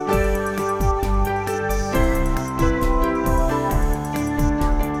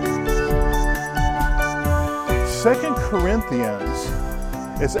Corinthians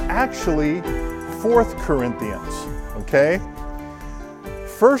is actually 4th Corinthians, okay?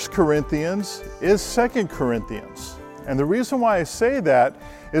 1 Corinthians is 2 Corinthians. And the reason why I say that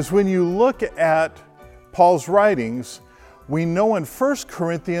is when you look at Paul's writings, we know in 1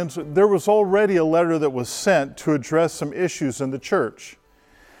 Corinthians there was already a letter that was sent to address some issues in the church.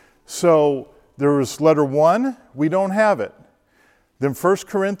 So there was letter 1, we don't have it. Then 1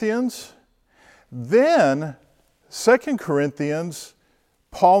 Corinthians, then 2 Corinthians,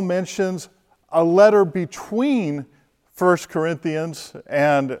 Paul mentions a letter between 1 Corinthians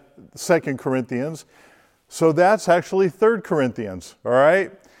and 2 Corinthians. So that's actually 3 Corinthians, all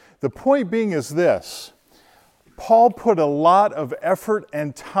right? The point being is this. Paul put a lot of effort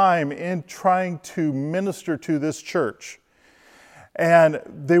and time in trying to minister to this church. And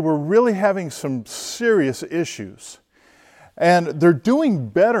they were really having some serious issues. And they're doing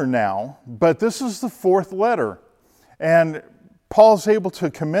better now, but this is the 4th letter. And Paul's able to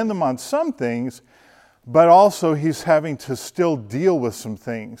commend them on some things, but also he's having to still deal with some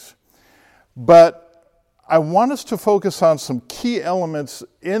things. But I want us to focus on some key elements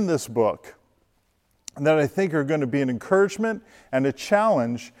in this book that I think are going to be an encouragement and a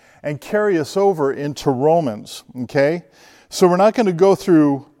challenge and carry us over into Romans, okay? So we're not going to go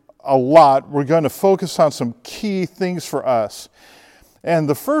through a lot. We're going to focus on some key things for us. And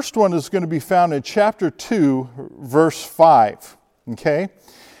the first one is going to be found in chapter 2, verse 5, okay?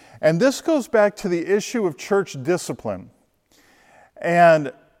 And this goes back to the issue of church discipline.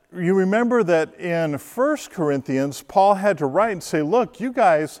 And you remember that in 1 Corinthians, Paul had to write and say, look, you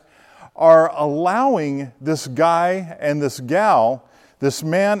guys are allowing this guy and this gal, this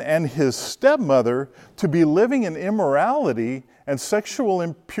man and his stepmother, to be living in immorality and sexual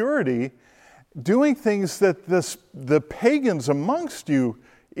impurity, doing things that the pagans amongst you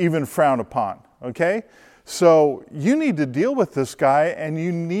even frown upon, okay? So you need to deal with this guy and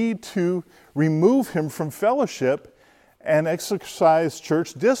you need to remove him from fellowship and exercise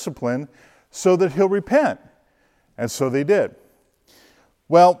church discipline so that he'll repent. And so they did.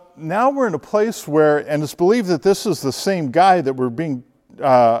 Well, now we're in a place where, and it's believed that this is the same guy that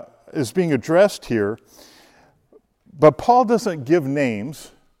is being addressed here, but Paul doesn't give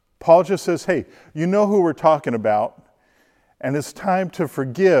names. Paul just says, hey, you know who we're talking about, and it's time to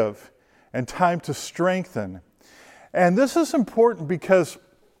forgive and time to strengthen. And this is important because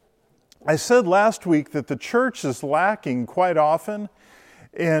I said last week that the church is lacking quite often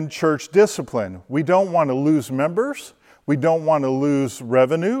in church discipline. We don't want to lose members. We don't want to lose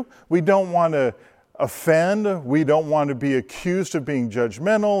revenue. We don't want to offend. We don't want to be accused of being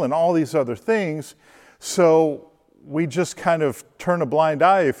judgmental and all these other things. So we just kind of turn a blind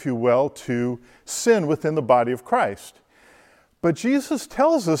eye, if you will, to sin within the body of Christ. But Jesus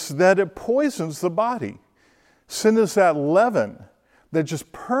tells us that it poisons the body. Sin is that leaven that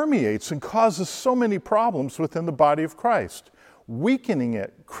just permeates and causes so many problems within the body of Christ, weakening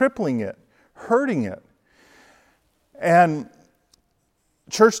it, crippling it, hurting it. And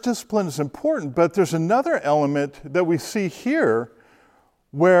church discipline is important, but there's another element that we see here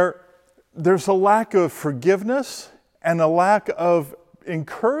where there's a lack of forgiveness and a lack of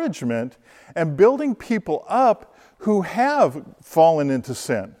encouragement and building people up who have fallen into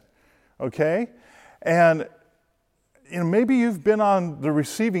sin, okay? And maybe you've been on the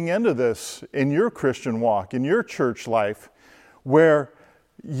receiving end of this in your Christian walk, in your church life, where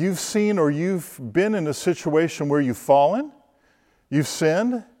you've seen or you've been in a situation where you've fallen, you've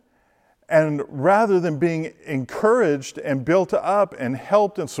sinned, and rather than being encouraged and built up and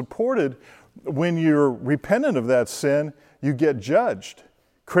helped and supported when you're repentant of that sin, you get judged,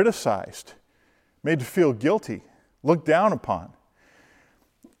 criticized, made to feel guilty, looked down upon.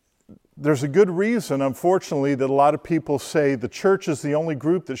 There's a good reason, unfortunately, that a lot of people say the church is the only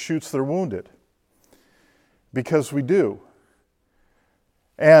group that shoots their wounded. Because we do.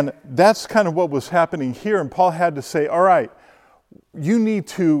 And that's kind of what was happening here. And Paul had to say, all right, you need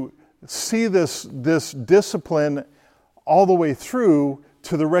to see this discipline all the way through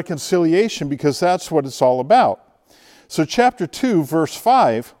to the reconciliation, because that's what it's all about. So chapter 2, verse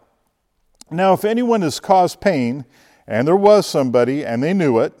 5, now if anyone has caused pain, and there was somebody, and they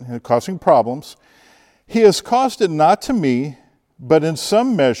knew it, causing problems, he has caused it not to me, but in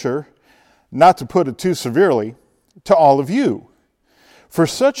some measure, not to put it too severely, to all of you. For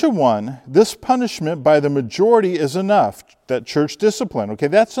such a one, this punishment by the majority is enough, that church discipline. Okay,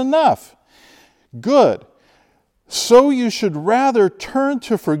 that's enough. Good. So you should rather turn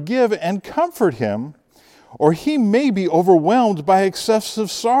to forgive and comfort him, or he may be overwhelmed by excessive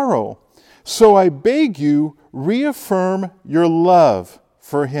sorrow. So I beg you, reaffirm your love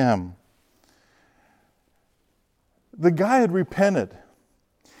for him. the guy had repented.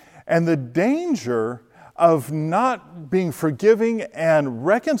 And the danger of not being forgiving and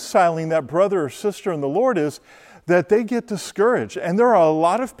reconciling that brother or sister in the Lord is that they get discouraged. And there are a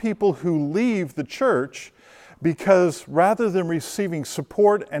lot of people who leave the church because rather than receiving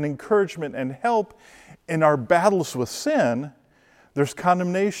support and encouragement and help in our battles with sin, there's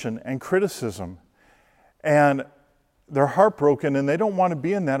condemnation and criticism. And they're heartbroken and they don't want to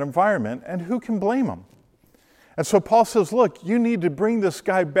be in that environment. And who can blame them? And so Paul says, look, you need to bring this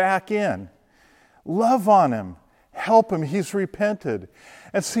guy back in. Love on him. Help him. He's repented.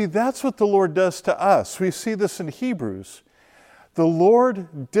 And see, that's what the Lord does to us. We see this in Hebrews. The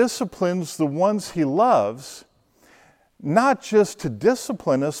Lord disciplines the ones he loves, not just to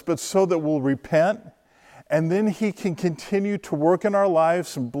discipline us, but so that we'll repent, and then he can continue to work in our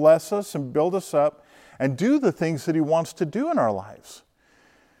lives and bless us and build us up and do the things that he wants to do in our lives.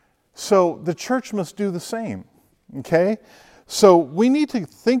 So the church must do the same, okay? So we need to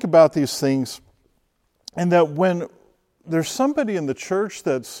think about these things, and that when there's somebody in the church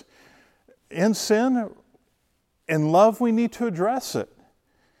that's in sin, in love, we need to address it.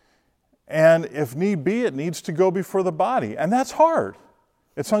 And if need be, it needs to go before the body. And that's hard.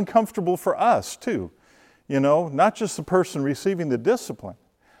 It's uncomfortable for us too. You know, not just the person receiving the discipline.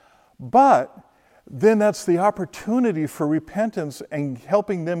 But then that's the opportunity for repentance and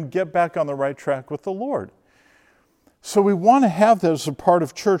helping them get back on the right track with the Lord. So we want to have that as a part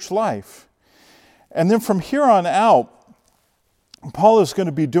of church life. And then from here on out, Paul is going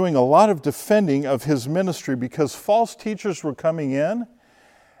to be doing a lot of defending of his ministry because false teachers were coming in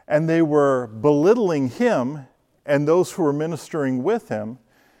and they were belittling him and those who were ministering with him,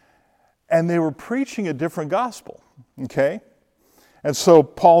 and they were preaching a different gospel, okay? And so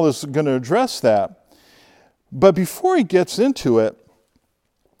Paul is going to address that. But before he gets into it,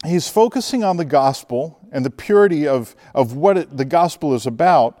 he's focusing on the gospel and the purity of what the gospel is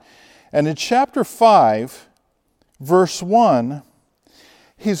about. And in chapter 5, verse 1,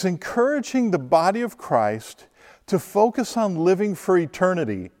 he's encouraging the body of Christ to focus on living for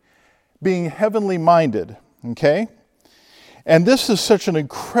eternity, being heavenly minded, okay? And this is such an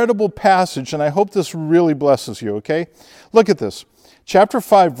incredible passage, and I hope this really blesses you, okay? Look at this. Chapter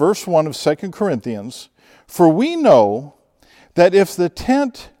 5, verse 1 of 2 Corinthians. For we know that if the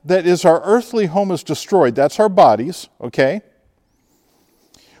tent that is our earthly home is destroyed, that's our bodies, okay?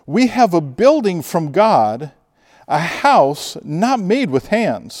 We have a building from God, a house not made with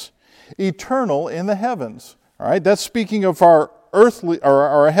hands, eternal in the heavens. All right, that's speaking of our earthly or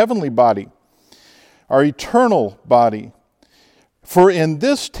our heavenly body, our eternal body. For in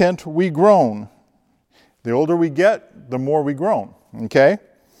this tent we groan. The older we get, the more we groan. Okay?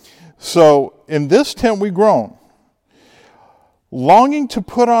 So in this tent we groan, longing to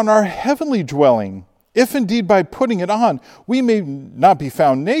put on our heavenly dwelling, if indeed by putting it on we may not be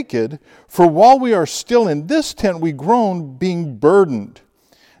found naked, for while we are still in this tent we groan, being burdened.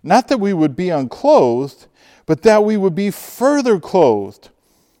 Not that we would be unclothed, but that we would be further clothed,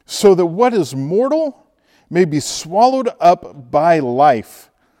 so that what is mortal may be swallowed up by life.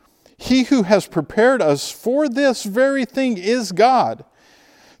 He who has prepared us for this very thing is God,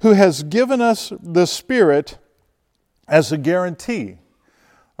 who has given us the Spirit as a guarantee.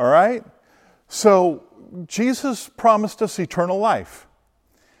 All right? So Jesus promised us eternal life,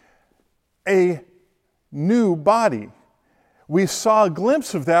 a new body. We saw a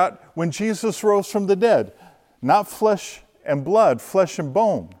glimpse of that when Jesus rose from the dead. Not flesh and blood, flesh and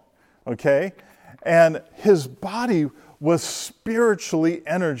bone. Okay? And his body was spiritually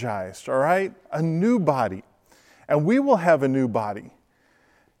energized, all right? A new body. And we will have a new body.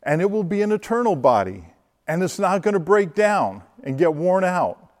 And it will be an eternal body. And it's not going to break down and get worn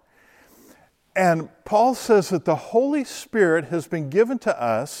out. And Paul says that the Holy Spirit has been given to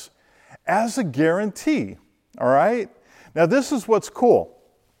us as a guarantee, all right? Now this is what's cool.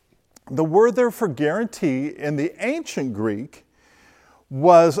 The word there for guarantee in the ancient Greek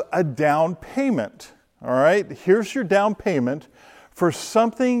was a down payment, all right? Here's your down payment for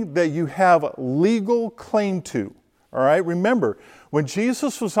something that you have legal claim to, all right? Remember, when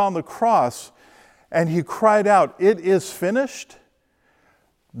Jesus was on the cross and he cried out, "It is finished,"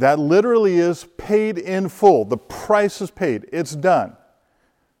 that literally is paid in full. The price is paid. It's done.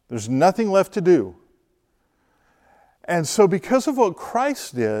 There's nothing left to do. And so because of what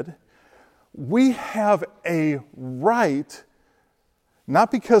Christ did, we have a right,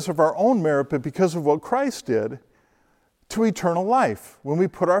 not because of our own merit, but because of what Christ did, to eternal life when we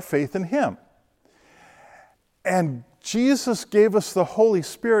put our faith in him. And Jesus gave us the Holy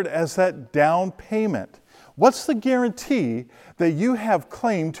Spirit as that down payment. What's the guarantee that you have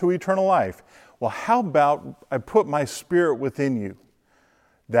claim to eternal life? well, how about I put my Spirit within you?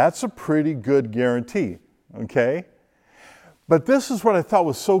 That's a pretty good guarantee, okay? But this is what I thought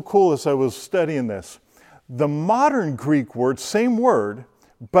was so cool as I was studying this. The modern Greek word, same word,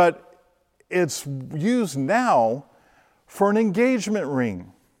 but it's used now for an engagement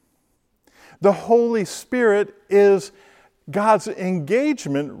ring. The Holy Spirit is God's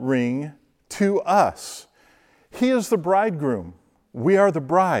engagement ring to us. He is the bridegroom. We are the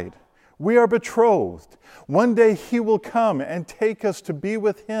bride. We are betrothed. One day He will come and take us to be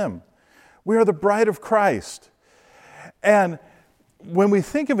with Him. We are the bride of Christ. And when we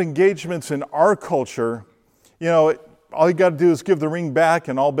think of engagements in our culture, all you got to do is give the ring back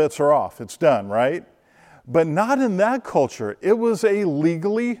and all bets are off. It's done, right? But not in that culture. It was a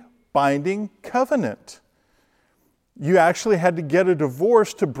legally binding covenant. You actually had to get a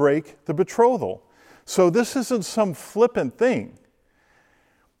divorce to break the betrothal. So this isn't some flippant thing.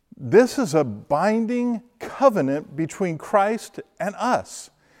 This is a binding covenant between Christ and us.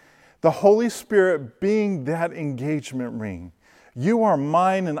 The Holy Spirit being that engagement ring. You are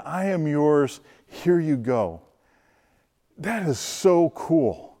mine and I am yours. Here you go. That is so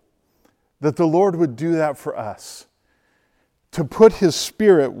cool that the Lord would do that for us. To put His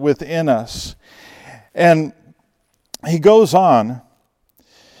Spirit within us. And He goes on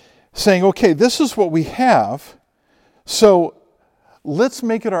saying, okay, this is what we have. So let's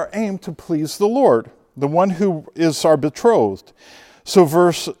make it our aim to please the Lord, the one who is our betrothed. So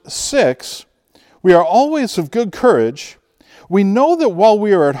verse 6, we are always of good courage. We know that while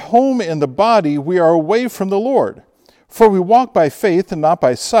we are at home in the body, we are away from the Lord. For we walk by faith and not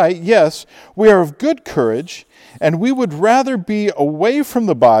by sight. Yes, we are of good courage, and we would rather be away from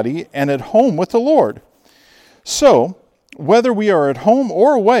the body and at home with the Lord. So, whether we are at home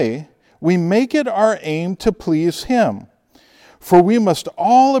or away, we make it our aim to please Him. For we must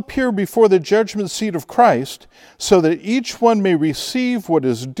all appear before the judgment seat of Christ, so that each one may receive what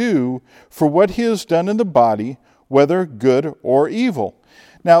is due for what he has done in the body, whether good or evil.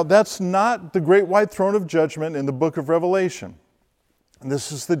 Now, that's not the great white throne of judgment in the book of Revelation.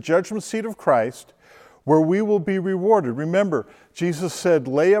 This is the judgment seat of Christ, where we will be rewarded. Remember, Jesus said,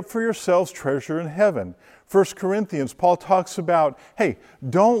 lay up for yourselves treasure in heaven. 1 Corinthians, Paul talks about, hey,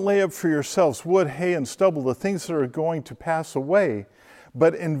 don't lay up for yourselves wood, hay, and stubble, the things that are going to pass away,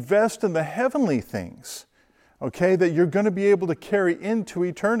 but invest in the heavenly things, okay, that you're going to be able to carry into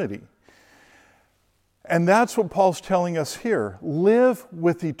eternity. And that's what Paul's telling us here. Live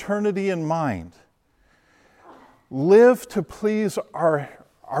with eternity in mind. Live to please our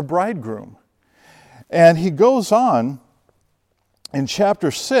bridegroom. And he goes on in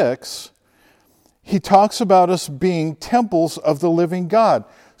chapter 6, he talks about us being temples of the living God.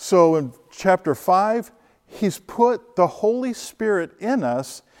 So in chapter 5, he's put the Holy Spirit in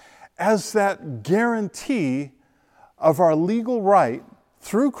us as that guarantee of our legal right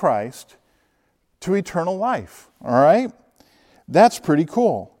through Christ to eternal life. All right? That's pretty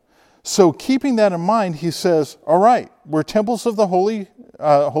cool. So keeping that in mind, he says, all right, we're temples of the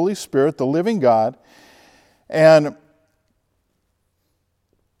Holy Spirit, the living God. And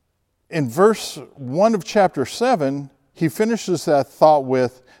in verse 1 of chapter 7, he finishes that thought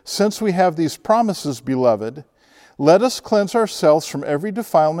with, since we have these promises, beloved, let us cleanse ourselves from every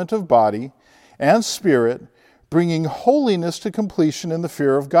defilement of body and spirit, bringing holiness to completion in the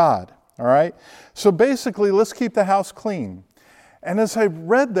fear of God. All right? So basically, let's keep the house clean. And as I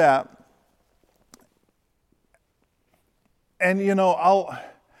read that, and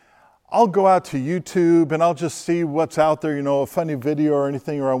I'll go out to YouTube and I'll just see what's out there, a funny video or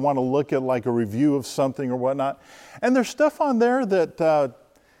anything, or I want to look at like a review of something or whatnot. And there's stuff on there that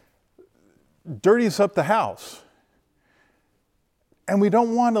dirties up the house. And we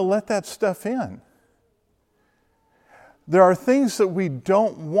don't want to let that stuff in. There are things that we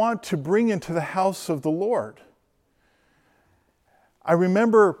don't want to bring into the house of the Lord. I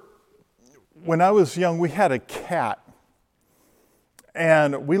remember when I was young, we had a cat.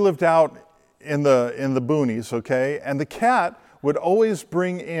 And we lived out in the boonies, okay? And the cat would always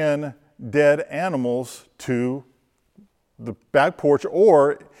bring in dead animals to the back porch,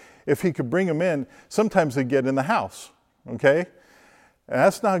 or if he could bring them in, sometimes they'd get in the house, okay? And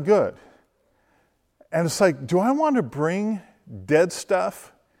that's not good. And it's like, do I want to bring dead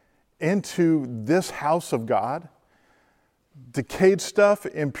stuff into this house of God? Decayed stuff,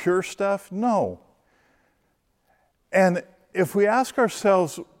 impure stuff? No. And if we ask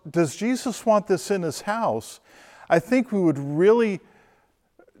ourselves, does Jesus want this in his house? I think we would really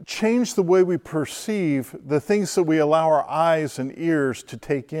change the way we perceive the things that we allow our eyes and ears to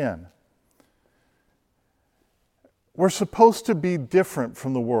take in. We're supposed to be different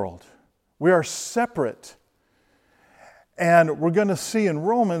from the world. We are separate. And we're going to see in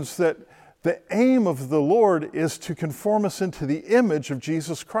Romans that the aim of the Lord is to conform us into the image of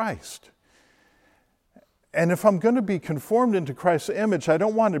Jesus Christ. And if I'm going to be conformed into Christ's image, I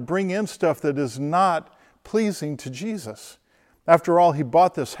don't want to bring in stuff that is not pleasing to Jesus. After all, he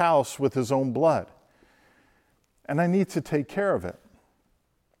bought this house with his own blood. And I need to take care of it.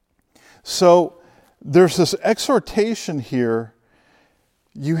 So there's this exhortation here.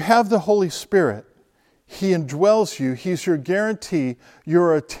 You have the Holy Spirit. He indwells you. He's your guarantee.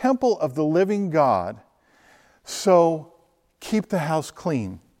 You're a temple of the living God. So keep the house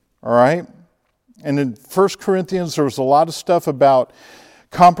clean. All right? And in 1 Corinthians, there was a lot of stuff about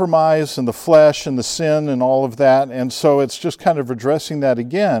compromise and the flesh and the sin and all of that. And so it's just kind of addressing that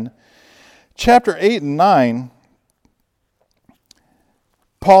again. Chapter 8 and 9,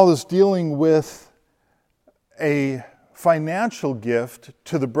 Paul is dealing with a financial gift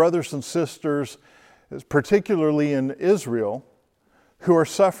to the brothers and sisters, particularly in Israel, who are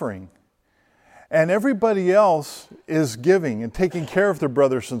suffering. And everybody else is giving and taking care of their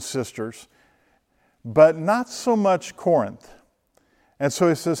brothers and sisters, but not so much Corinth. And so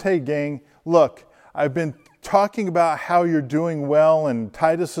he says, hey gang, look, I've been talking about how you're doing well, and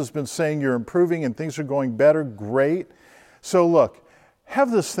Titus has been saying you're improving and things are going better. Great. So look, have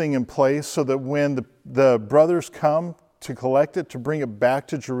this thing in place so that when the brothers come to collect it, to bring it back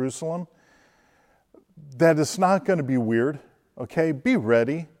to Jerusalem, that it's not going to be weird, okay? Be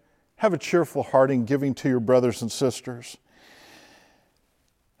ready. Have a cheerful heart in giving to your brothers and sisters.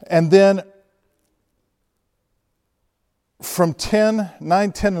 And then from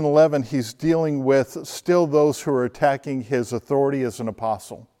 9, 10, and 11, he's dealing with still those who are attacking his authority as an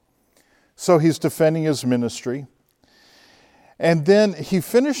apostle. So he's defending his ministry. And then he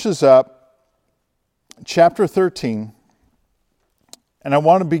finishes up chapter 13, and I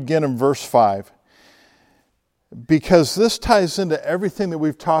want to begin in verse 5, because this ties into everything that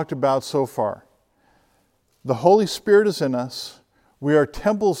we've talked about so far. The Holy Spirit is in us. We are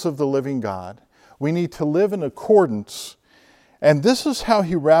temples of the living God. We need to live in accordance. And this is how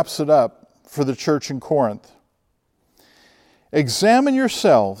he wraps it up for the church in Corinth. Examine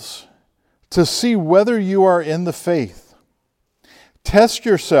yourselves to see whether you are in the faith. Test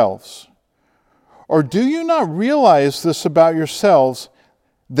yourselves. Or do you not realize this about yourselves,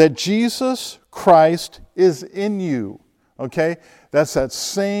 that Jesus Christ is in you? Okay? That's that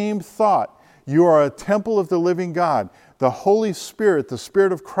same thought. You are a temple of the living God. The Holy Spirit, the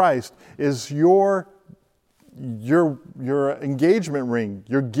Spirit of Christ, is your engagement ring,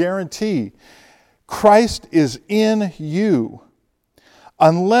 your guarantee. Christ is in you,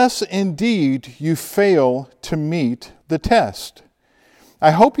 unless indeed you fail to meet the test. I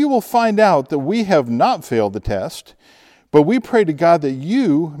hope you will find out that we have not failed the test, but we pray to God that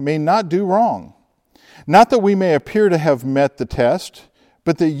you may not do wrong. Not that we may appear to have met the test,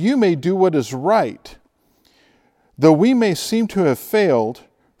 but that you may do what is right. Though we may seem to have failed,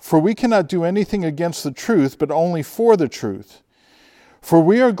 for we cannot do anything against the truth, but only for the truth. For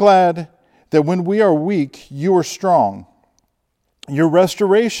we are glad that when we are weak, you are strong. Your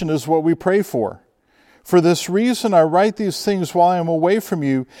restoration is what we pray for. For this reason I write these things while I am away from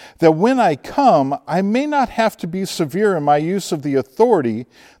you, that when I come, I may not have to be severe in my use of the authority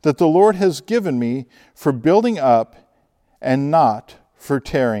that the Lord has given me for building up and not for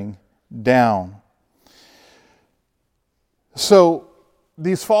tearing down. So,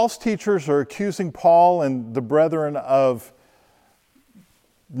 these false teachers are accusing Paul and the brethren of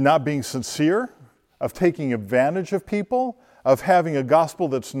not being sincere, of taking advantage of people, of having a gospel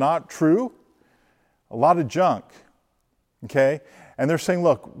that's not true. A lot of junk, okay? And they're saying,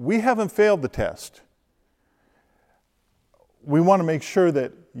 look, we haven't failed the test. We want to make sure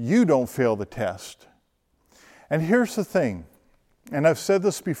that you don't fail the test. And here's the thing, and I've said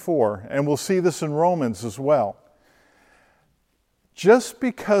this before, and we'll see this in Romans as well. Just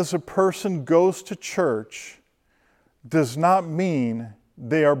because a person goes to church does not mean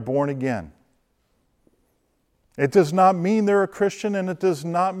they are born again. It does not mean they're a Christian, and it does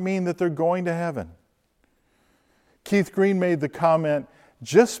not mean that they're going to heaven. Keith Green made the comment,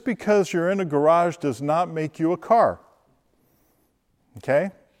 just because you're in a garage does not make you a car. Okay?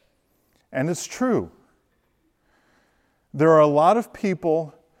 And it's true. There are a lot of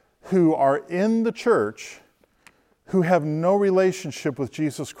people who are in the church who have no relationship with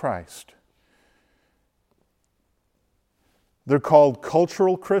Jesus Christ. They're called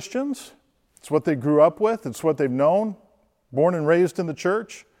cultural Christians. It's what they grew up with. It's what they've known, born and raised in the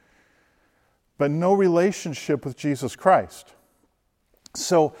church, but no relationship with Jesus Christ.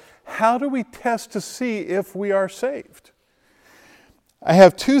 So how do we test to see if we are saved? I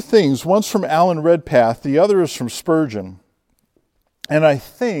have two things. One's from Alan Redpath. The other is from Spurgeon. And I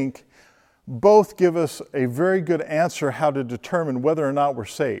think both give us a very good answer how to determine whether or not we're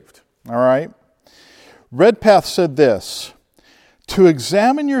saved. All right? Redpath said this: to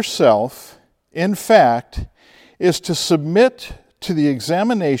examine yourself, in fact, is to submit to the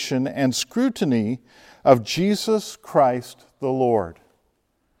examination and scrutiny of Jesus Christ the Lord.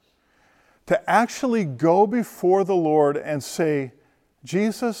 To actually go before the Lord and say,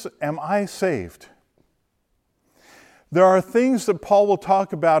 Jesus, am I saved? There are things that Paul will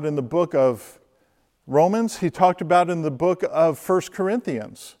talk about in the book of Romans. He talked about in the book of 1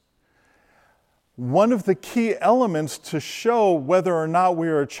 Corinthians. One of the key elements to show whether or not we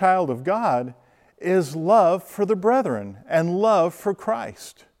are a child of God is love for the brethren and love for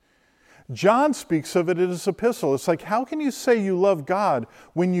Christ. John speaks of it in his epistle. It's like, how can you say you love God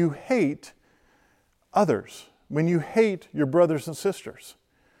when you hate others, when you hate your brothers and sisters?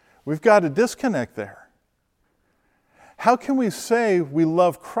 We've got a disconnect there. How can we say we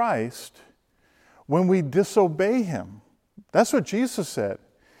love Christ when we disobey him? That's what Jesus said.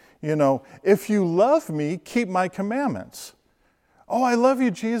 You know, if you love me, keep my commandments. Oh, I love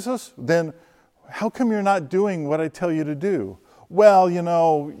you, Jesus. Then how come you're not doing what I tell you to do? Well, you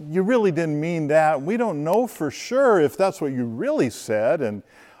know, you really didn't mean that. We don't know for sure if that's what you really said. And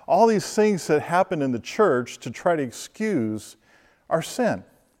all these things that happen in the church to try to excuse our sin.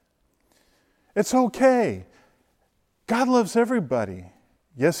 It's okay. God loves everybody.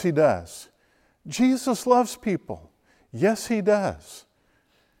 Yes, he does. Jesus loves people. Yes, he does.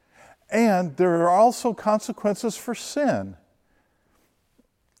 And there are also consequences for sin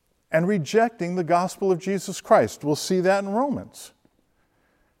and rejecting the gospel of Jesus Christ. We'll see that in Romans.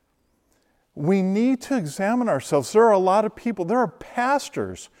 We need to examine ourselves. There are a lot of people, there are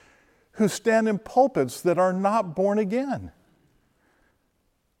pastors who stand in pulpits that are not born again.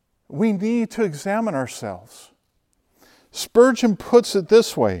 We need to examine ourselves. Spurgeon puts it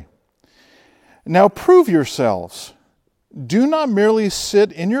this way: now prove yourselves. Do not merely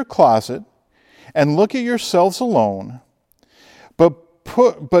sit in your closet and look at yourselves alone,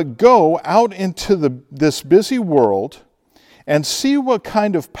 but go out into this busy world and see what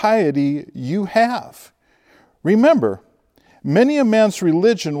kind of piety you have. Remember, many a man's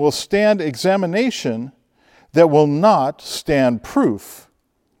religion will stand examination that will not stand proof.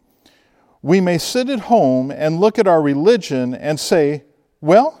 We may sit at home and look at our religion and say,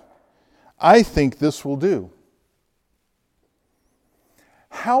 well, I think this will do.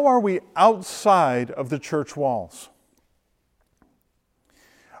 How are we outside of the church walls?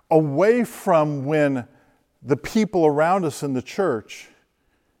 Away from when the people around us in the church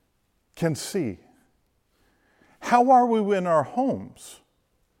can see. How are we in our homes?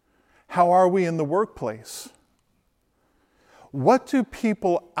 How are we in the workplace? What do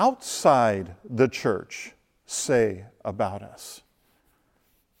people outside the church say about us?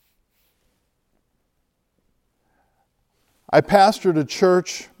 I pastored a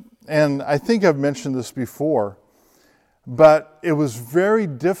church, and I think I've mentioned this before, but it was very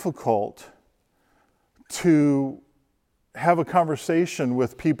difficult to have a conversation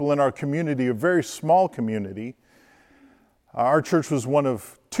with people in our community, a very small community. Our church was one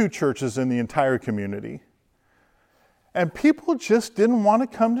of 2 churches in the entire community. And people just didn't want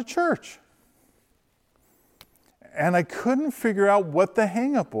to come to church. And I couldn't figure out what the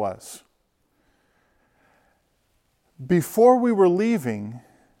hang-up was. Before we were leaving,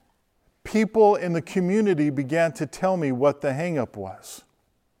 people in the community began to tell me what the hang-up was.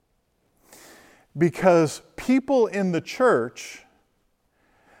 Because people in the church,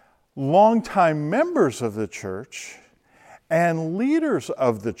 longtime members of the church, and leaders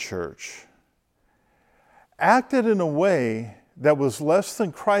of the church acted in a way that was less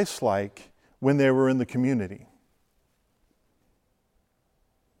than Christ-like when they were in the community.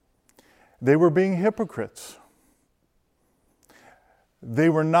 They were being hypocrites. They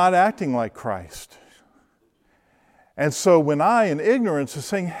were not acting like Christ. And so when I, in ignorance, is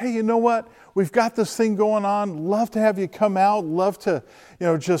saying, hey, you know what? We've got this thing going on. Love to have you come out. Love to,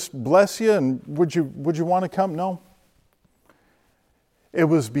 just bless you. And would you want to come? No. It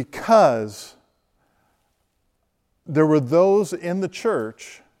was because there were those in the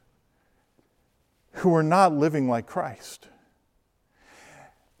church who were not living like Christ.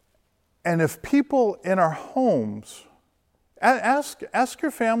 And if people in our homes, ask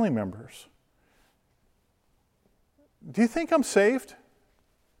your family members, do you think I'm saved?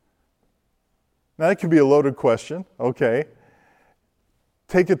 Now that could be a loaded question, okay.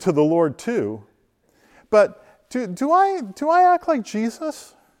 Take it to the Lord too. But do I act like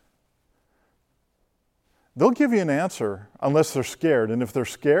Jesus? they'll give you an answer unless they're scared. And if they're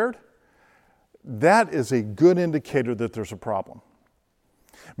scared, that is a good indicator that there's a problem.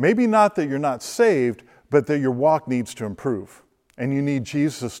 Maybe not that you're not saved, but that your walk needs to improve and you need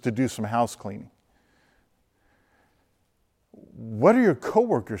Jesus to do some house cleaning. What do your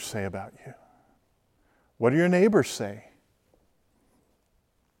coworkers say about you? What do your neighbors say?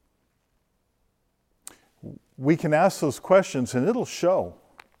 We can ask those questions and it'll show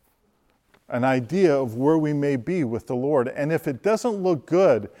an idea of where we may be with the Lord. And if it doesn't look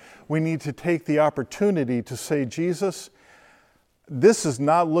good, we need to take the opportunity to say, Jesus, this is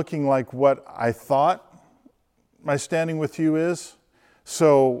not looking like what I thought my standing with you is.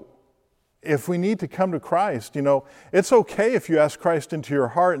 So if we need to come to Christ, it's okay if you ask Christ into your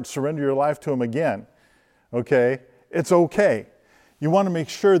heart and surrender your life to Him again. Okay? It's okay. You want to make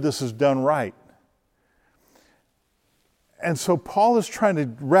sure this is done right. And so Paul is trying to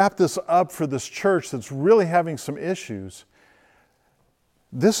wrap this up for this church that's really having some issues.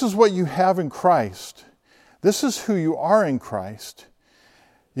 This is what you have in Christ. This is who you are in Christ.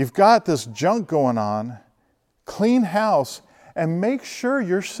 You've got this junk going on. Clean house and make sure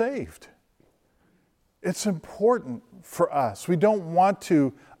you're saved. It's important for us. We don't want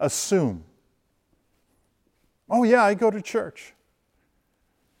to assume. Oh yeah, I go to church.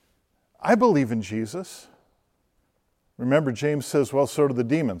 I believe in Jesus. Remember, James says, well, so do the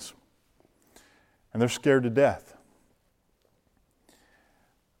demons. And they're scared to death.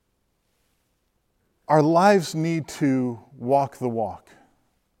 Our lives need to walk the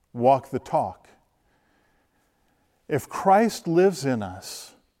walk the talk. If Christ lives in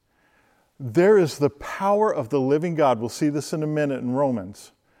us, there is the power of the living God. We'll see this in a minute in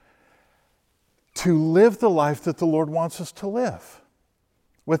Romans. To live the life that the Lord wants us to live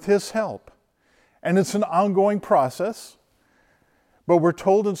with His help. And it's an ongoing process. But we're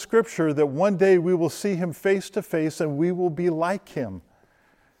told in Scripture that one day we will see Him face to face and we will be like Him.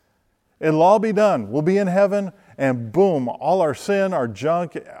 It'll all be done. We'll be in heaven and boom, all our sin, our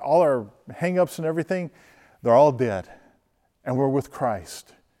junk, all our hang-ups and everything, they're all dead. And we're with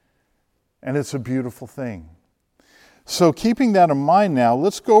Christ. And it's a beautiful thing. So keeping that in mind now,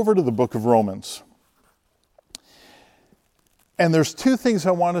 let's go over to the book of Romans. And there's two things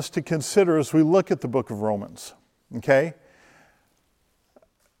I want us to consider as we look at the book of Romans. Okay?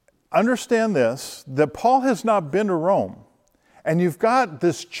 Understand this, that Paul has not been to Rome. And you've got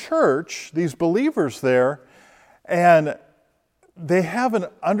this church, these believers there, and they have an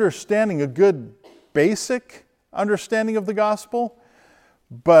understanding, a good basic understanding of the gospel.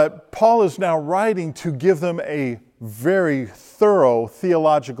 But Paul is now writing to give them a very thorough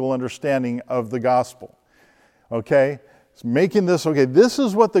theological understanding of the gospel. Okay? He's making this, okay, this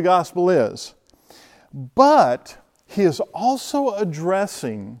is what the gospel is. But he is also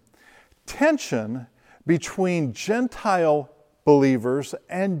addressing tension between Gentile believers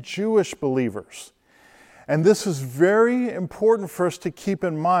and Jewish believers. And this is very important for us to keep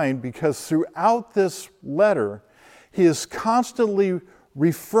in mind because throughout this letter, he is constantly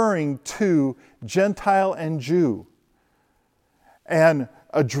referring to Gentile and Jew and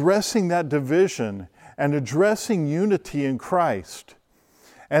addressing that division and addressing unity in Christ.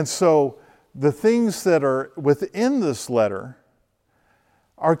 And so the things that are within this letter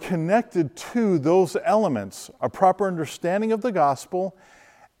are connected to those elements, a proper understanding of the gospel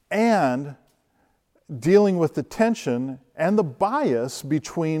and dealing with the tension and the bias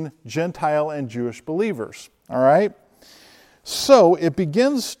between Gentile and Jewish believers. All right? So it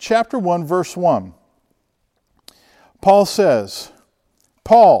begins chapter 1, verse 1. Paul says,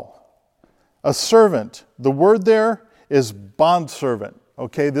 Paul, a servant. The word there is bondservant.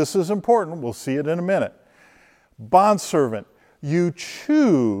 Okay, this is important. We'll see it in a minute. Bondservant. You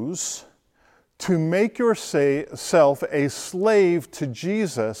choose to make yourself a slave to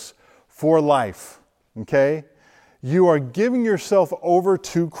Jesus for life. Okay? You are giving yourself over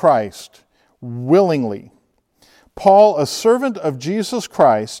to Christ willingly. Paul, a servant of Jesus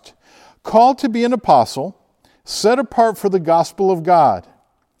Christ, called to be an apostle, set apart for the gospel of God,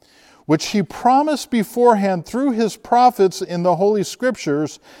 which he promised beforehand through his prophets in the Holy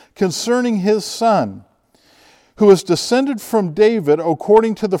Scriptures concerning his Son, who is descended from David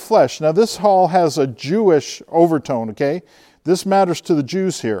according to the flesh. Now this all has a Jewish overtone, okay? This matters to the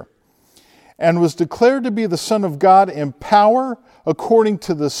Jews here. And was declared to be the Son of God in power according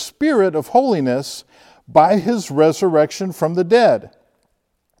to the Spirit of holiness by his resurrection from the dead,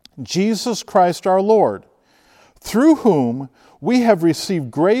 Jesus Christ our Lord, through whom we have received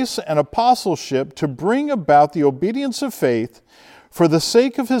grace and apostleship to bring about the obedience of faith for the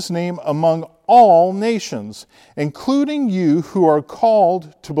sake of his name among all nations, including you who are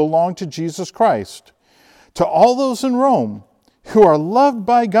called to belong to Jesus Christ, To all those in Rome who are loved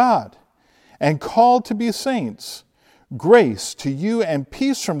by God and called to be saints, grace to you and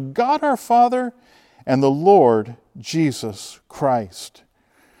peace from God our Father and the Lord Jesus Christ.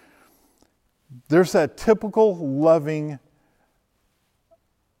 There's that typical loving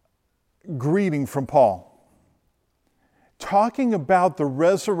greeting from Paul, talking about the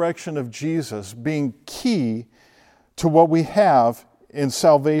resurrection of Jesus being key to what we have in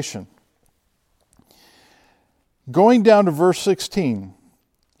salvation. Going down to verse 16,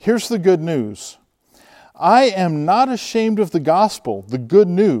 here's the good news. I am not ashamed of the gospel, the good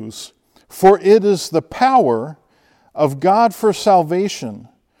news, for it is the power of God for salvation,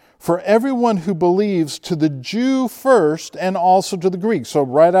 for everyone who believes, to the Jew first and also to the Greek. So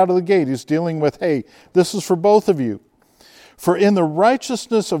right out of the gate, he's dealing with, hey, this is for both of you. For in the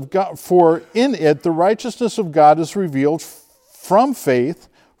righteousness of God, for in it the righteousness of God is revealed from faith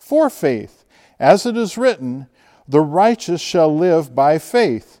for faith, as it is written, the righteous shall live by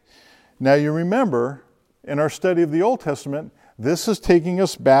faith. Now you remember, in our study of the Old Testament, this is taking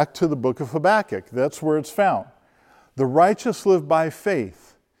us back to the book of Habakkuk. That's where it's found. The righteous live by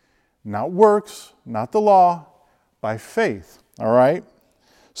faith. Not works, not the law, by faith. All right?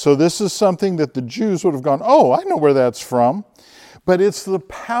 So this is something that the Jews would have gone, oh, I know where that's from. But it's the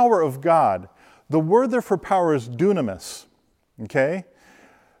power of God. The word there for power is dunamis. Okay?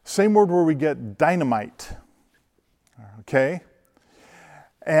 Same word where we get dynamite. Okay?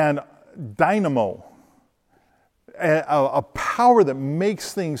 And dynamo. A power that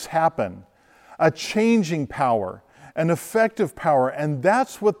makes things happen. A changing power. An effective power. And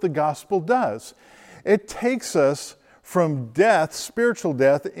that's what the gospel does. It takes us from death, spiritual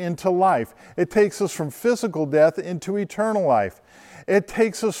death, into life. It takes us from physical death into eternal life. It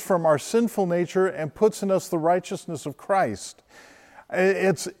takes us from our sinful nature and puts in us the righteousness of Christ.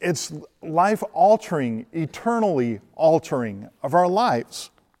 It's life-altering, eternally altering of our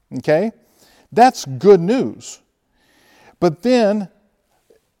lives. Okay? That's good news. But then,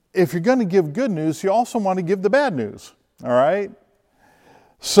 if you're going to give good news, you also want to give the bad news. All right?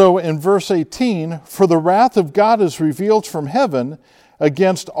 So in verse 18, for the wrath of God is revealed from heaven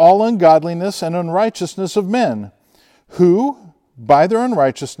against all ungodliness and unrighteousness of men, who, by their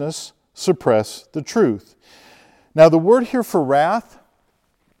unrighteousness, suppress the truth. Now the word here for wrath,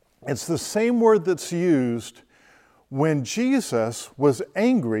 it's the same word that's used when Jesus was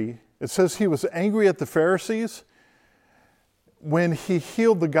angry. It says he was angry at the Pharisees when he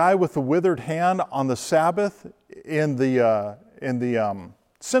healed the guy with the withered hand on the Sabbath in the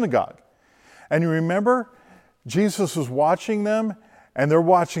synagogue. And you remember, Jesus was watching them, and they're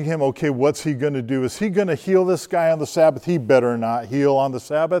watching him. Okay, what's he going to do? Is he going to heal this guy on the Sabbath? He better not heal on the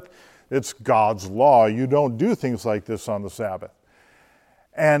Sabbath. It's God's law. You don't do things like this on the Sabbath.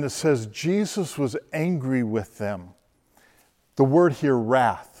 And it says Jesus was angry with them. The word here,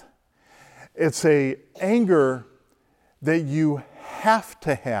 wrath. It's an anger that you have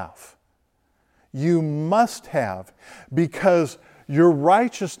to have. You must have, because your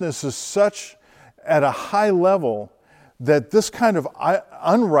righteousness is such at a high level that this kind of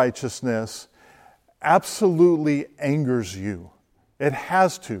unrighteousness absolutely angers you. It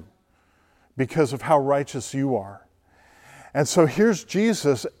has to, because of how righteous you are. And so here's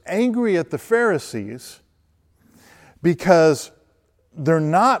Jesus angry at the Pharisees because they're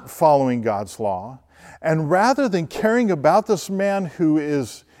not following God's law. And rather than caring about this man who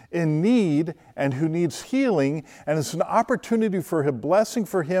is in need and who needs healing, and it's an opportunity for a blessing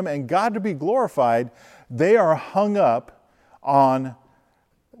for him and God to be glorified, they are hung up on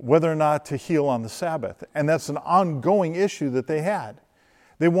whether or not to heal on the Sabbath. And that's an ongoing issue that they had.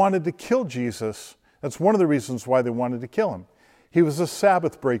 They wanted to kill Jesus. That's one of the reasons why they wanted to kill him. He was a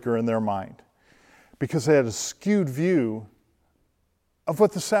Sabbath breaker in their mind, because they had a skewed view of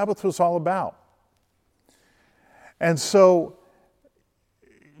what the Sabbath was all about. And so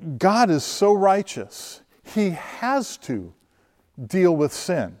God is so righteous, he has to deal with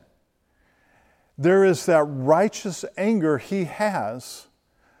sin. There is that righteous anger he has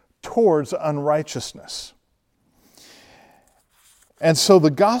towards unrighteousness. And so the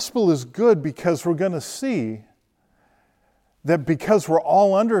gospel is good because we're going to see that because we're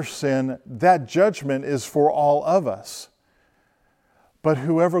all under sin, that judgment is for all of us. But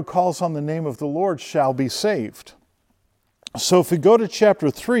whoever calls on the name of the Lord shall be saved. So if we go to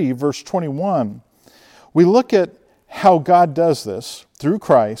chapter 3, verse 21, we look at how God does this through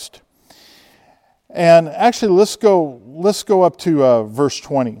Christ. And actually, let's go up to verse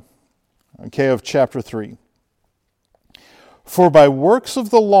 20, okay, of chapter 3. For by works of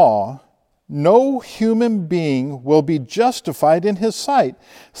the law, no human being will be justified in his sight,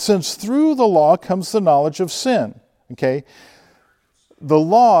 since through the law comes the knowledge of sin. Okay? The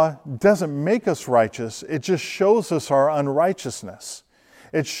law doesn't make us righteous, it just shows us our unrighteousness.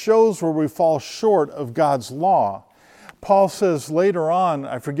 It shows where we fall short of God's law. Paul says later on,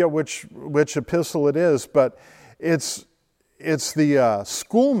 I forget which epistle it is, but it's the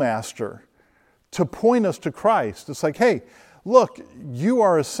schoolmaster to point us to Christ. It's like, hey, look, you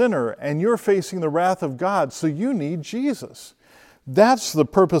are a sinner and you're facing the wrath of God, so you need Jesus. That's the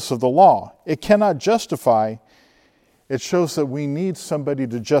purpose of the law. It cannot justify. It shows that we need somebody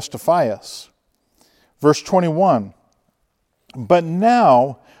to justify us. Verse 21, but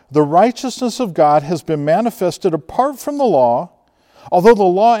now the righteousness of God has been manifested apart from the law, although the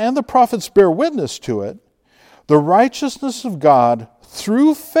law and the prophets bear witness to it, the righteousness of God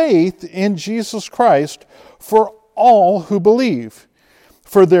through faith in Jesus Christ for all who believe.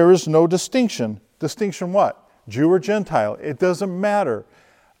 For there is no distinction. Distinction what? Jew or Gentile. It doesn't matter.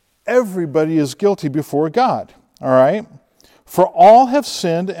 Everybody is guilty before God. All right? For all have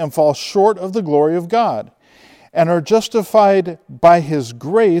sinned and fall short of the glory of God, and are justified by his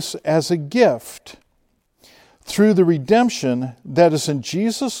grace as a gift through the redemption that is in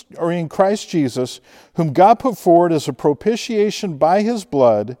Jesus, or in Christ Jesus, whom God put forward as a propitiation by his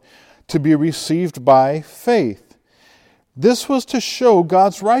blood to be received by faith. This was to show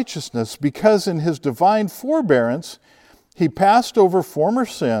God's righteousness, because in his divine forbearance he passed over former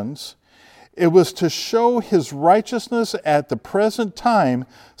sins. It was to show his righteousness at the present time,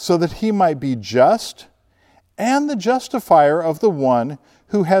 so that he might be just and the justifier of the one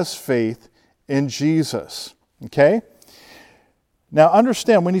who has faith in Jesus. Okay? Now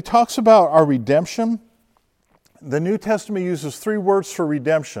understand, when he talks about our redemption, the New Testament uses 3 words for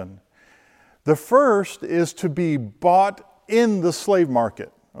redemption. The first is to be bought in the slave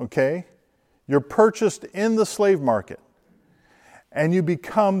market. Okay? You're purchased in the slave market, and you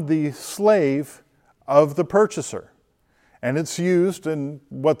become the slave of the purchaser. And it's used in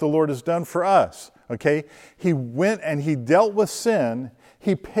what the Lord has done for us. Okay? He went and he dealt with sin.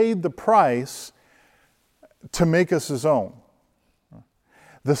 He paid the price to make us his own.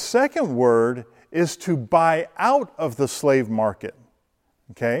 The second word is to buy out of the slave market.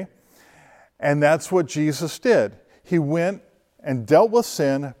 Okay? And that's what Jesus did. He went and dealt with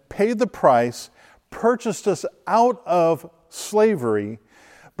sin, paid the price, purchased us out of slavery.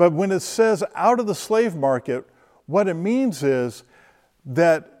 But when it says out of the slave market, what it means is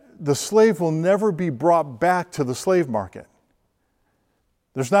that the slave will never be brought back to the slave market.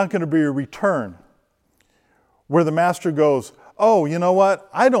 There's not going to be a return where the master goes, oh, you know what?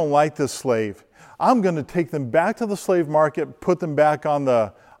 I don't like this slave. I'm going to take them back to the slave market, put them back on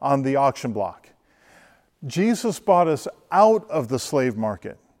the auction block. Jesus bought us out of the slave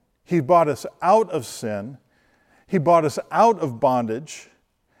market. He bought us out of sin. He bought us out of bondage.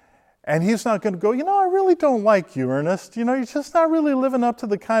 And he's not going to go, I really don't like you, Ernest. You're just not really living up to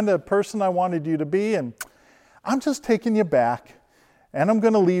the kind of person I wanted you to be. And I'm just taking you back. And I'm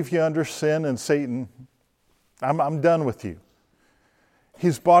going to leave you under sin and Satan. I'm done with you.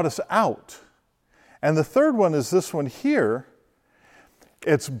 He's bought us out. And the third one is this one here.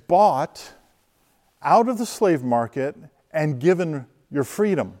 It's bought out of the slave market and given your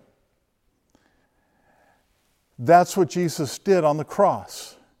freedom. That's what Jesus did on the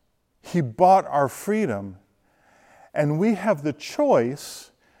cross. He bought our freedom, and we have the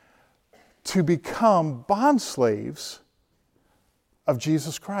choice to become bondslaves of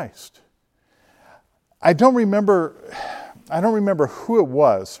Jesus Christ. I don't remember who it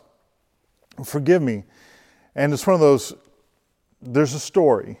was. Forgive me. And it's one of those, there's a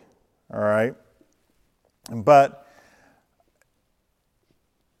story, all right? But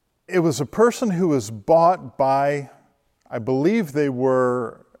it was a person who was bought by, I believe they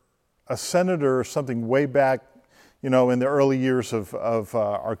were a senator or something way back, in the early years of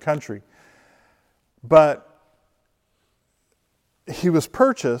our country. But he was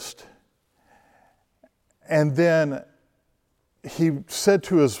purchased, and then he said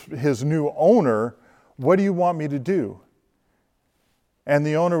to his new owner, what do you want me to do? And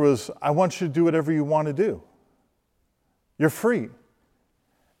the owner was, I want you to do whatever you want to do. You're free.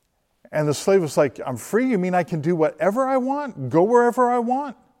 And the slave was like, I'm free? You mean I can do whatever I want? Go wherever I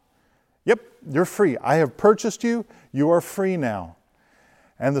want? Yep, you're free. I have purchased you. You are free now.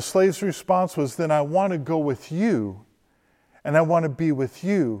 And the slave's response was, then I want to go with you, and I want to be with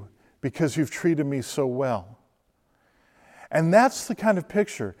you because you've treated me so well. And that's the kind of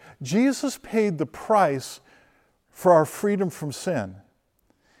picture. Jesus paid the price for our freedom from sin.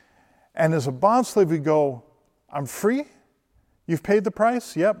 And as a bondslave, we go, I'm free? You've paid the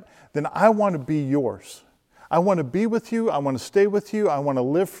price? Yep. Then I want to be yours. I want to be with you. I want to stay with you. I want to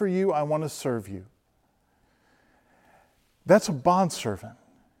live for you. I want to serve you. That's a bondservant.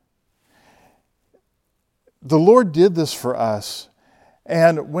 The Lord did this for us.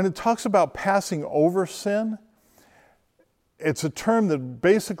 And when it talks about passing over sin, it's a term that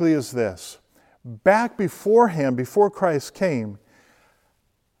basically is this. Back beforehand, before Christ came,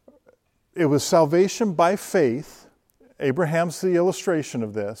 it was salvation by faith. Abraham's the illustration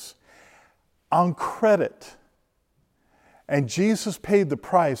of this. On credit. And Jesus paid the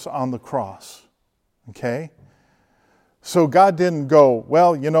price on the cross. Okay? So God didn't go,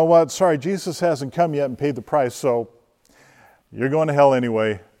 well, you know what? Sorry, Jesus hasn't come yet and paid the price, so you're going to hell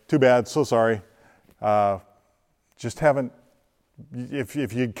anyway. Too bad, so sorry. Just haven't,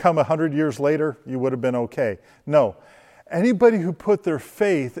 if you'd come 100 years later, you would have been okay. No. Anybody who put their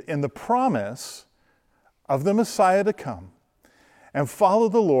faith in the promise of the Messiah to come and follow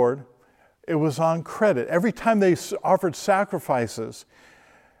the Lord, it was on credit. Every time they offered sacrifices,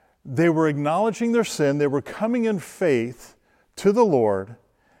 they were acknowledging their sin, they were coming in faith to the Lord,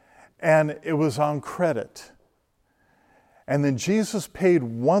 and it was on credit. And then Jesus paid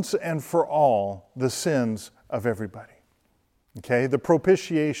once and for all the sins of everybody. Okay, the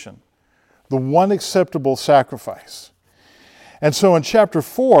propitiation, the one acceptable sacrifice. And so in chapter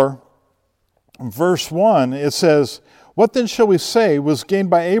 4, verse 1, it says, "What then shall we say was gained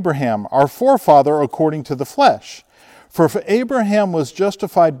by Abraham, our forefather according to the flesh? For if Abraham was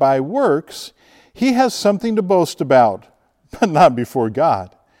justified by works, he has something to boast about, but not before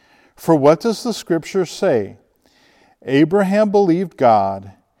God. For what does the Scripture say? Abraham believed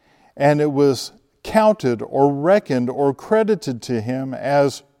God, and it was counted or reckoned or credited to him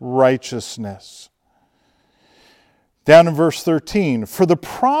as righteousness." Down in verse 13, "For the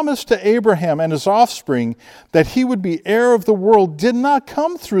promise to Abraham and his offspring that he would be heir of the world did not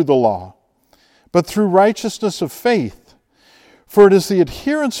come through the law, but through righteousness of faith. For it is the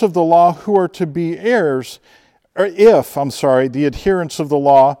adherents of the law who are to be heirs, the adherents of the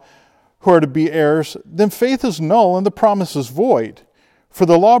law who are to be heirs, then faith is null and the promise is void. For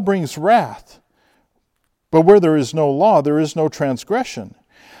the law brings wrath. But where there is no law, there is no transgression.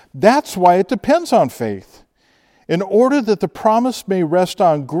 That's why it depends on faith, in order that the promise may rest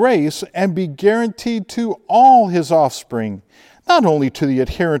on grace and be guaranteed to all his offspring, not only to the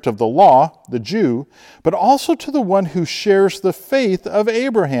adherent of the law, the Jew, but also to the one who shares the faith of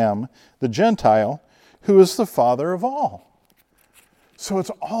Abraham, the Gentile, who is the father of all." So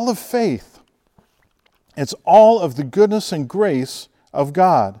it's all of faith. It's all of the goodness and grace of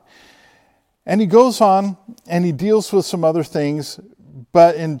God. And he goes on and he deals with some other things,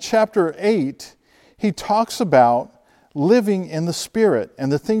 but in chapter 8, he talks about living in the Spirit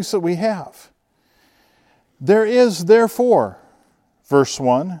and the things that we have. "There is, therefore," verse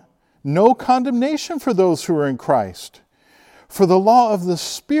 1, "no condemnation for those who are in Christ. For the law of the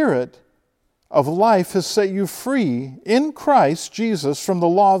Spirit of life has set you free in Christ Jesus from the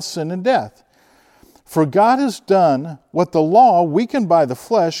law of sin and death. For God has done what the law, weakened by the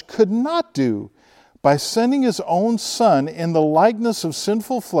flesh, could not do, by sending his own Son in the likeness of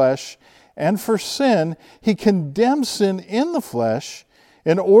sinful flesh, and for sin, he condemned sin in the flesh,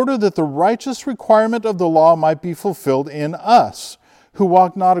 in order that the righteous requirement of the law might be fulfilled in us, who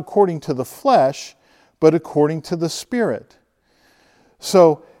walk not according to the flesh, but according to the Spirit."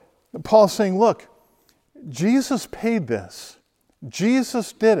 So Paul's saying, look, Jesus paid this.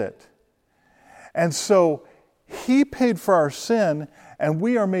 Jesus did it. And so he paid for our sin, and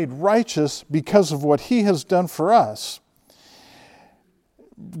we are made righteous because of what he has done for us.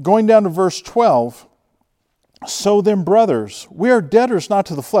 Going down to verse 12, "So then, brothers, we are debtors not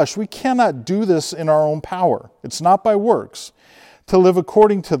to the flesh. We cannot do this in our own power. It's not by works to live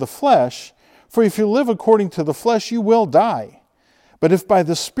according to the flesh. For if you live according to the flesh, you will die. But if by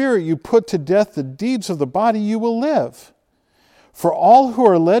the Spirit you put to death the deeds of the body, you will live. For all who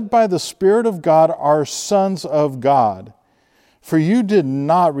are led by the Spirit of God are sons of God. For you did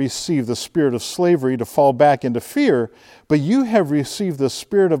not receive the spirit of slavery to fall back into fear, but you have received the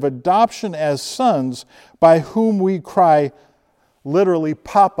spirit of adoption as sons, by whom we cry, literally,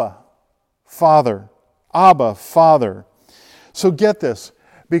 Papa, Father, Abba, Father." So get this.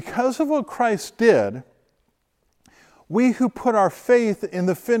 Because of what Christ did, we who put our faith in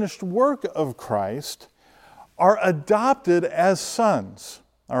the finished work of Christ are adopted as sons,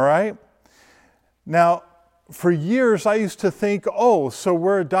 all right? Now, for years I used to think, so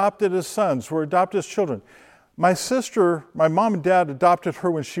we're adopted as sons, we're adopted as children. My sister, my mom and dad adopted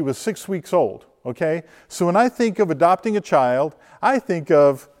her when she was 6 weeks old, okay? So when I think of adopting a child, I think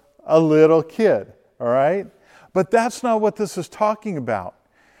of a little kid, all right? But that's not what this is talking about.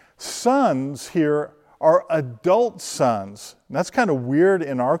 Sons here are adult sons. And that's kind of weird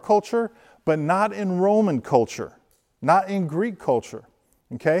in our culture, but not in Roman culture, not in Greek culture.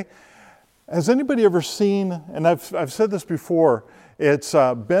 Okay? Has anybody ever seen, and I've said this before, it's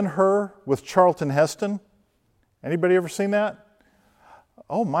Ben-Hur with Charlton Heston. Anybody ever seen that?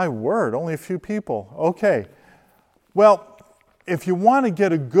 Oh my word, only a few people. Okay. Well, if you want to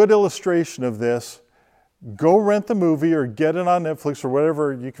get a good illustration of this, go rent the movie or get it on Netflix or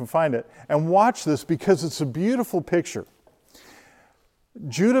wherever you can find it and watch this because it's a beautiful picture.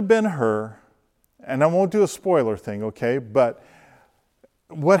 Judah Ben-Hur, and I won't do a spoiler thing, okay, but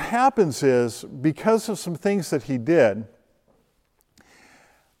what happens is because of some things that he did,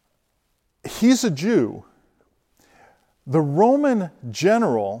 he's a Jew. The Roman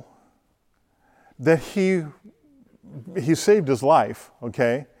general that he saved his life,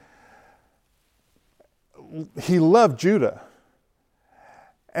 okay? He loved Judah.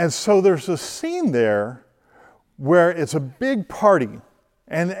 And so there's a scene there where it's a big party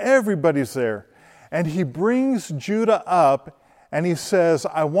and everybody's there. And he brings Judah up and he says,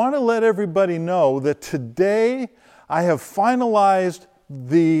 I want to let everybody know that today I have finalized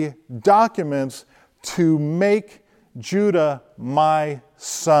the documents to make Judah my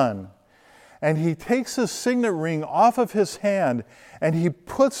son. And he takes his signet ring off of his hand and he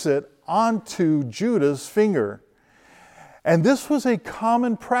puts it onto Judah's finger. And this was a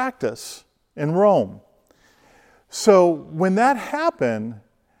common practice in Rome. So when that happened,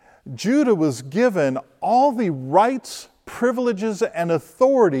 Judah was given all the rights, privileges, and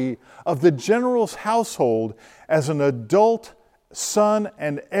authority of the general's household as an adult son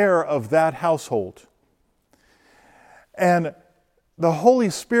and heir of that household. And the Holy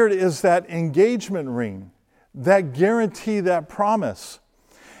Spirit is that engagement ring, that guarantee, that promise.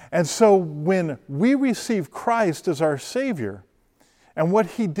 And so when we receive Christ as our Savior and what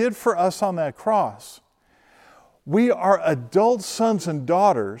He did for us on that cross, we are adult sons and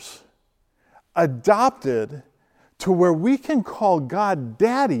daughters adopted to where we can call God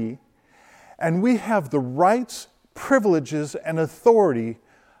Daddy, and we have the rights, privileges, and authority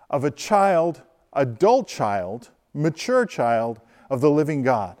of a child, adult child, mature child of the living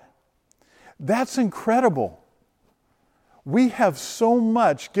God. That's incredible. We have so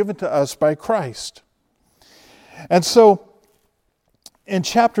much given to us by Christ. And so, in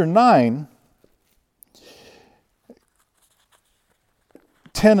chapter 9,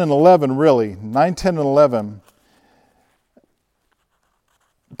 10 and 11 really, 9, 10, and 11,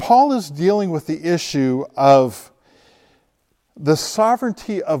 Paul is dealing with the issue of the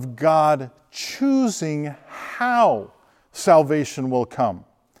sovereignty of God choosing how salvation will come.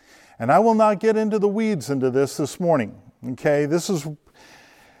 And I will not get into the weeds into this morning. Okay, this is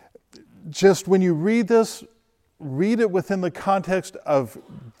just when you read this, read it within the context of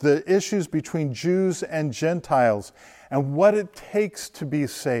the issues between Jews and Gentiles and what it takes to be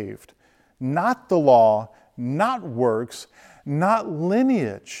saved. Not the law, not works, not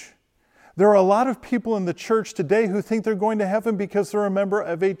lineage. There are a lot of people in the church today who think they're going to heaven because they're a member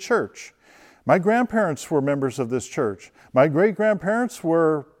of a church. My grandparents were members of this church. My great-grandparents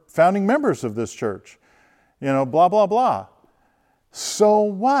were founding members of this church. Blah, blah, blah. So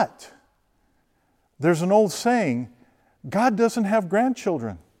what? There's an old saying, God doesn't have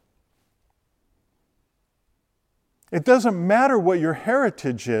grandchildren. It doesn't matter what your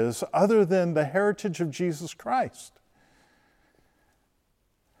heritage is other than the heritage of Jesus Christ.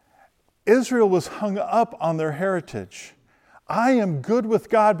 Israel was hung up on their heritage. I am good with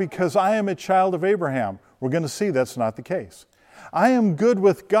God because I am a child of Abraham. We're going to see that's not the case. I am good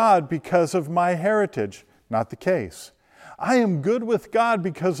with God because of my heritage. Not the case. I am good with God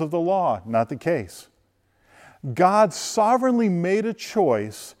because of the law. Not the case. God sovereignly made a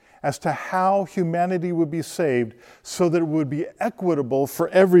choice as to how humanity would be saved so that it would be equitable for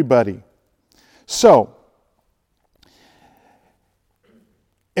everybody. So,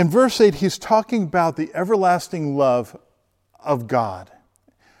 in verse 8, he's talking about the everlasting love of God.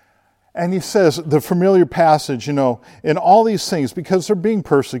 And he says, the familiar passage, in all these things, because they're being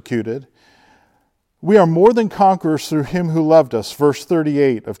persecuted, we are more than conquerors through Him who loved us. Verse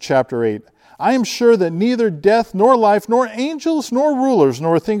 38 of chapter 8. I am sure that neither death, nor life, nor angels, nor rulers,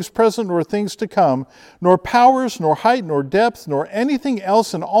 nor things present, nor things to come, nor powers, nor height, nor depth, nor anything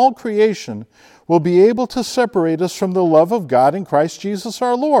else in all creation will be able to separate us from the love of God in Christ Jesus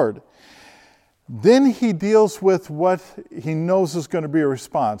our Lord. Then he deals with what he knows is going to be a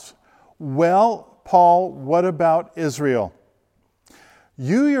response. Well, Paul, what about Israel?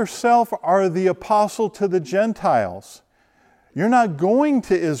 You yourself are the apostle to the Gentiles. You're not going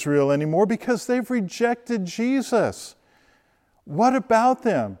to Israel anymore because they've rejected Jesus. What about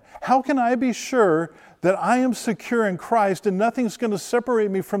them? How can I be sure that I am secure in Christ and nothing's going to separate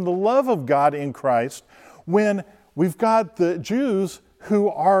me from the love of God in Christ when we've got the Jews who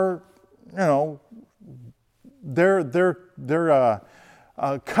are, they're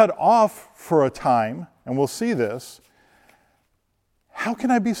cut off for a time, and we'll see this. How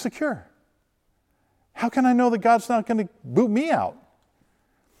can I be secure? How can I know that God's not going to boot me out?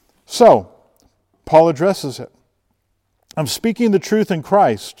 So, Paul addresses it. I'm speaking the truth in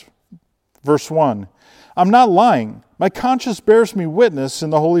Christ. Verse 1. I'm not lying. My conscience bears me witness in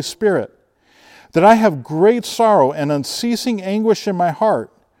the Holy Spirit that I have great sorrow and unceasing anguish in my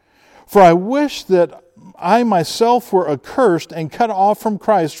heart. For I wish that I myself were accursed and cut off from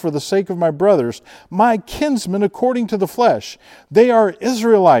Christ for the sake of my brothers, my kinsmen according to the flesh. They are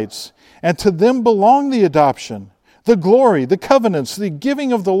Israelites, and to them belong the adoption, the glory, the covenants, the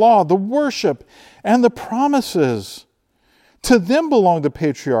giving of the law, the worship, and the promises. To them belong the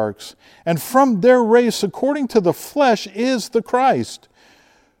patriarchs, and from their race, according to the flesh, is the Christ,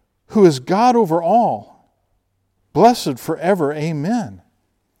 who is God over all, blessed forever. Amen.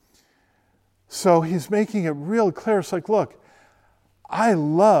 So he's making it real clear. It's like, look, I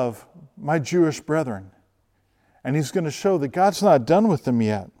love my Jewish brethren. And he's going to show that God's not done with them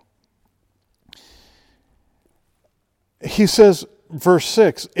yet. He says, verse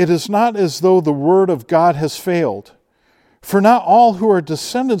 6, it is not as though the word of God has failed. For not all who are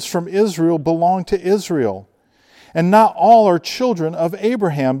descendants from Israel belong to Israel, and not all are children of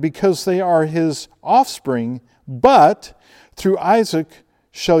Abraham because they are his offspring, but through Isaac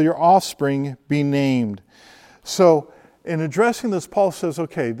shall your offspring be named. So in addressing this, Paul says,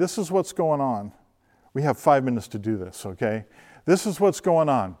 okay, this is what's going on. We have 5 minutes to do this, okay? This is what's going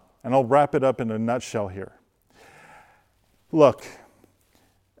on, and I'll wrap it up in a nutshell here. Look,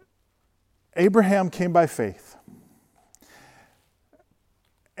 Abraham came by faith.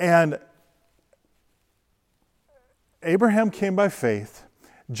 And Abraham came by faith.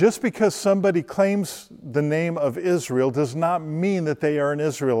 Just because somebody claims the name of Israel does not mean that they are an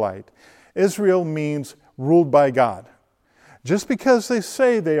Israelite. Israel means ruled by God. Just because they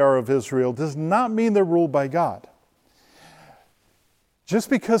say they are of Israel does not mean they're ruled by God. Just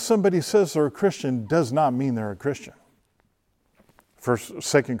because somebody says they're a Christian does not mean they're a Christian.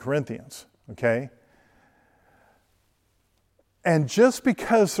 2 Corinthians, okay? And just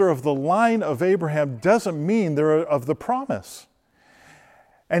because they're of the line of Abraham doesn't mean they're of the promise.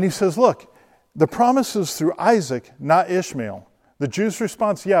 And he says, look, the promise is through Isaac, not Ishmael. The Jews'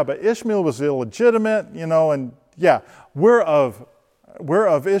 response, yeah, but Ishmael was illegitimate, and yeah, we're of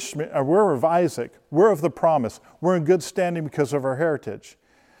Ishmael, we're of Isaac, we're of the promise. We're in good standing because of our heritage.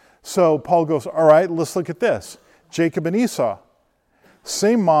 So Paul goes, all right, let's look at this. Jacob and Esau,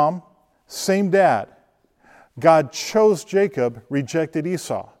 same mom, same dad. God chose Jacob, rejected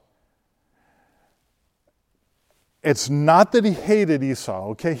Esau. It's not that he hated Esau,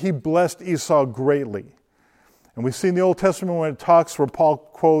 okay? He blessed Esau greatly. And we see in the Old Testament when it talks where Paul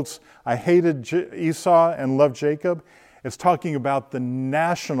quotes, I hated Esau and loved Jacob, it's talking about the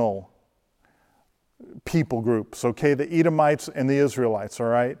national people groups, okay? The Edomites and the Israelites, all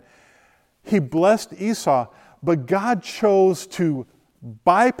right? He blessed Esau, but God chose to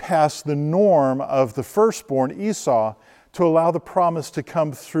bypass the norm of the firstborn, Esau, to allow the promise to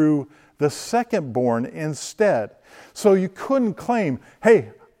come through the secondborn instead. So you couldn't claim,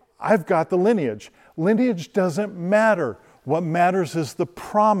 hey, I've got the lineage. Lineage doesn't matter. What matters is the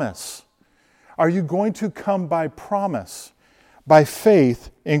promise. Are you going to come by promise, by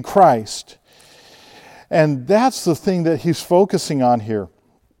faith in Christ? And that's the thing that he's focusing on here.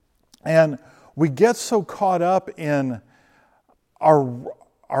 And we get so caught up in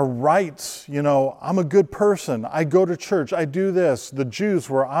our rights, I'm a good person, I go to church, I do this. The Jews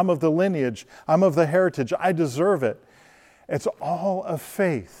were, I'm of the lineage, I'm of the heritage, I deserve it. It's all of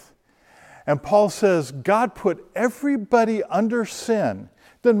faith. And Paul says, God put everybody under sin.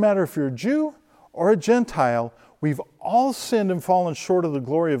 Doesn't matter if you're a Jew or a Gentile, we've all sinned and fallen short of the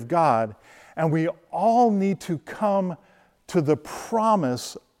glory of God, and we all need to come to the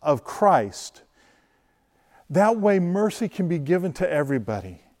promise of Christ. That way mercy can be given to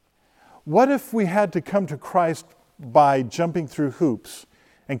everybody. What if we had to come to Christ by jumping through hoops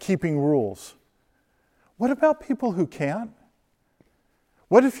and keeping rules? What about people who can't?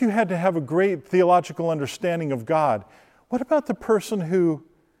 What if you had to have a great theological understanding of God? What about the person who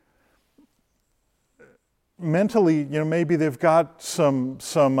mentally, maybe they've got some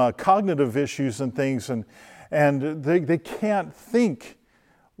cognitive issues and things and they can't think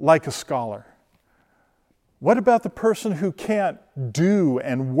like a scholar? What about the person who can't do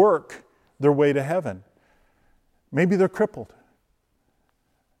and work their way to heaven? Maybe they're crippled.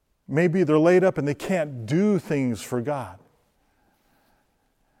 Maybe they're laid up and they can't do things for God.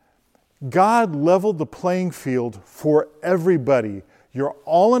 God leveled the playing field for everybody. You're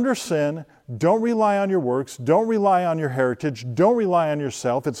all under sin. Don't rely on your works. Don't rely on your heritage. Don't rely on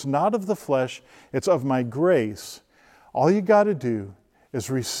yourself. It's not of the flesh. It's of my grace. All you got to do is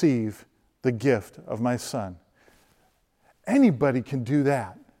receive the gift of my Son. Anybody can do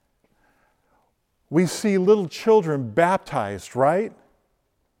that. We see little children baptized, right?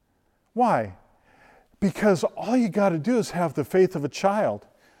 Why? Because all you got to do is have the faith of a child.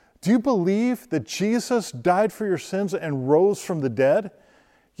 Do you believe that Jesus died for your sins and rose from the dead?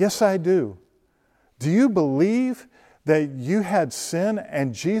 Yes, I do. Do you believe that you had sin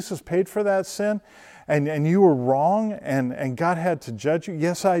and Jesus paid for that sin and you were wrong and God had to judge you?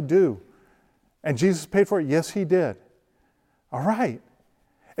 Yes, I do. And Jesus paid for it? Yes, He did. All right.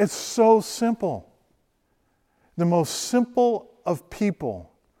 It's so simple. The most simple of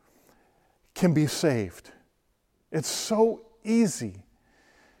people can be saved. It's so easy.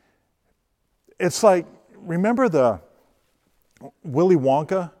 It's like, remember the Willy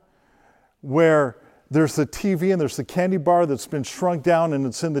Wonka, where there's the TV and there's the candy bar that's been shrunk down and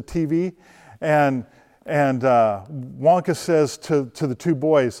it's in the TV, and Wonka says to the two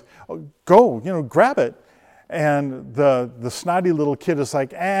boys, "Go, grab it," and the snotty little kid is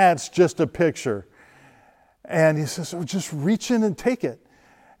like, it's just a picture, and he says, "Oh, just reach in and take it,"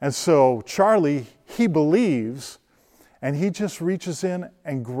 and so Charlie, he believes. And he just reaches in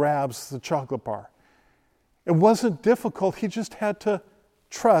and grabs the chocolate bar. It wasn't difficult. He just had to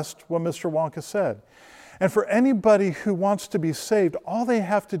trust what Mr. Wonka said. And for anybody who wants to be saved, all they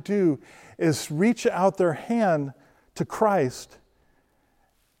have to do is reach out their hand to Christ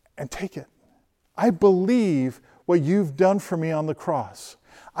and take it. I believe what you've done for me on the cross.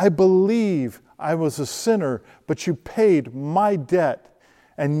 I believe I was a sinner, but you paid my debt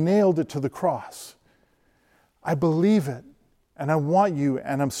and nailed it to the cross. I believe it, and I want you,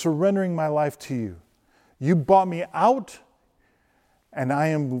 and I'm surrendering my life to you. You bought me out, and I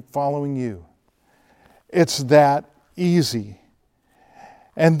am following you. It's that easy.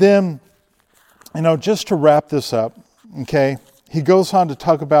 And then, just to wrap this up, okay, he goes on to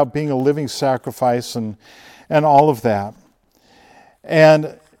talk about being a living sacrifice and all of that.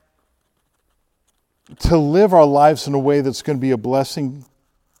 And to live our lives in a way that's going to be a blessing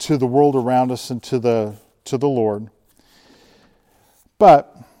to the world around us and to the Lord.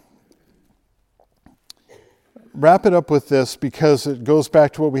 But wrap it up with this, because it goes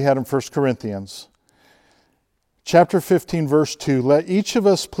back to what we had in 1 Corinthians. Chapter 15, verse 2, "Let each of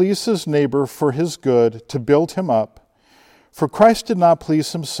us please his neighbor for his good, to build him up. For Christ did not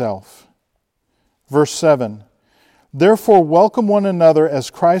please himself." Verse 7, "Therefore welcome one another as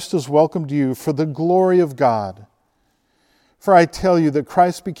Christ has welcomed you for the glory of God. For I tell you that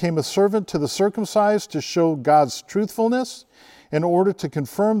Christ became a servant to the circumcised to show God's truthfulness, in order to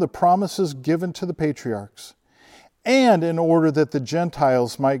confirm the promises given to the patriarchs, and in order that the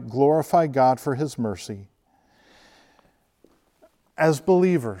Gentiles might glorify God for His mercy." As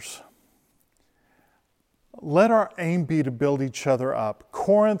believers, let our aim be to build each other up.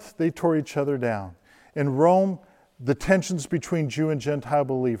 Corinth, they tore each other down. In Rome, the tensions between Jew and Gentile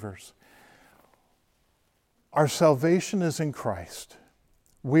believers. Our salvation is in Christ.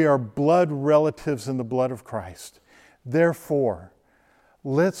 We are blood relatives in the blood of Christ. Therefore,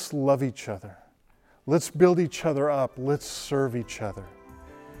 let's love each other. Let's build each other up. Let's serve each other.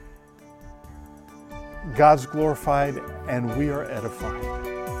 God's glorified and we are edified.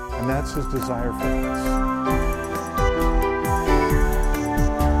 And that's His desire for us.